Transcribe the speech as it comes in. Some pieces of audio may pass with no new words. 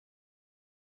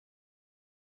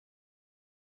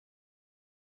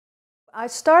I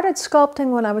started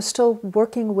sculpting when I was still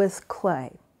working with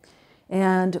clay.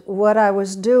 And what I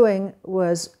was doing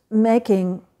was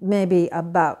making maybe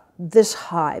about this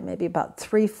high, maybe about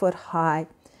 3 foot high,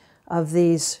 of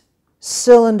these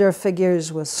cylinder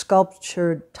figures with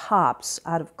sculptured tops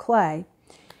out of clay.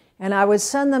 And I would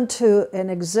send them to an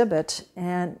exhibit,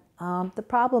 and the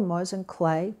problem was in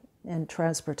clay and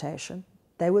transportation,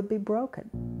 they would be broken.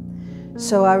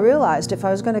 So I realized if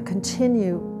I was going to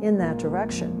continue in that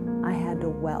direction, I had to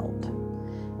weld.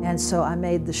 And so I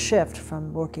made the shift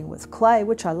from working with clay,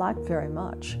 which I liked very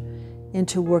much,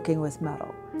 into working with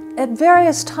metal. At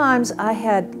various times I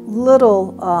had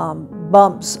little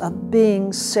bumps of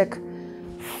being sick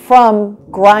from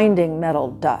grinding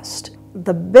metal dust.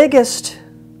 The biggest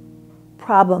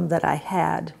problem that I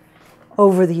had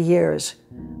over the years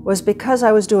was because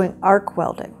I was doing arc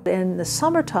welding. In the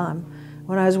summertime,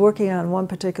 when I was working on one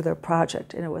particular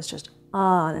project, and it was just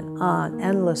on and on,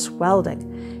 endless welding,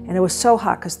 and it was so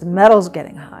hot because the metal's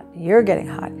getting hot, you're getting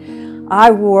hot,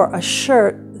 I wore a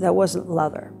shirt that wasn't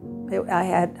leather. I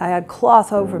had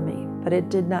cloth over me, but it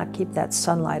did not keep that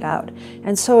sunlight out.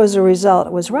 And so as a result,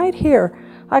 it was right here,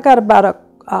 I got about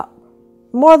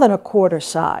more than a quarter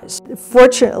size.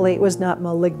 Fortunately, it was not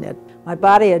malignant. My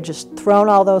body had just thrown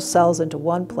all those cells into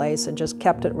one place and just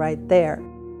kept it right there.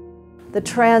 The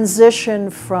transition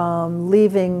from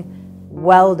leaving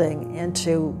welding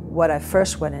into what I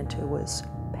first went into was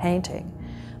painting.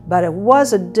 But it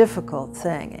was a difficult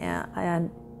thing, and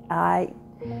I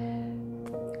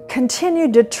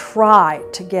continued to try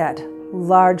to get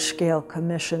large-scale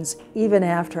commissions even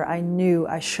after I knew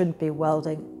I shouldn't be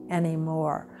welding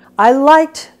anymore. I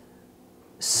liked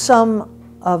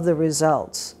some of the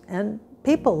results, and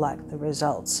people liked the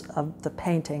results of the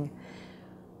painting,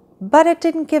 but it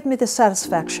didn't give me the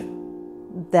satisfaction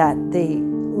that the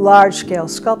large-scale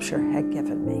sculpture had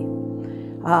given me.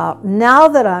 Now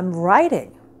that I'm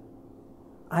writing,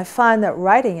 I find that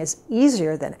writing is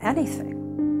easier than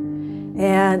anything,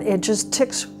 and it just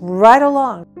ticks right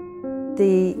along.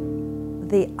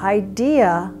 The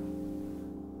idea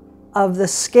of the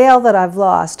scale that I've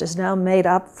lost is now made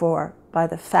up for by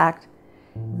the fact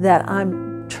that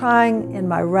I'm trying in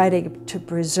my writing to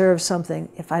preserve something.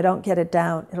 If I don't get it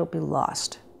down, it'll be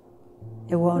lost.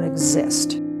 It won't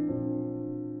exist.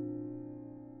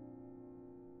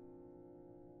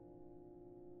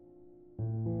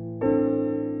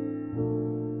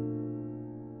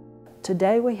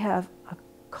 Today we have a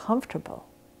comfortable,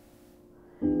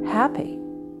 happy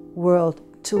world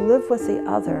to live with the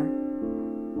other,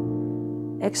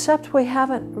 except we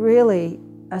haven't really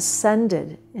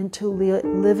ascended into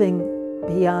living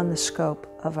beyond the scope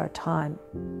of our time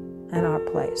and our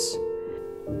place.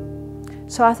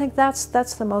 So I think that's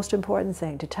the most important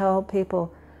thing, to tell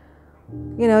people,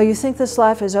 you know, you think this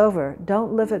life is over,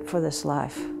 don't live it for this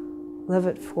life, live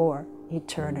it for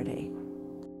eternity.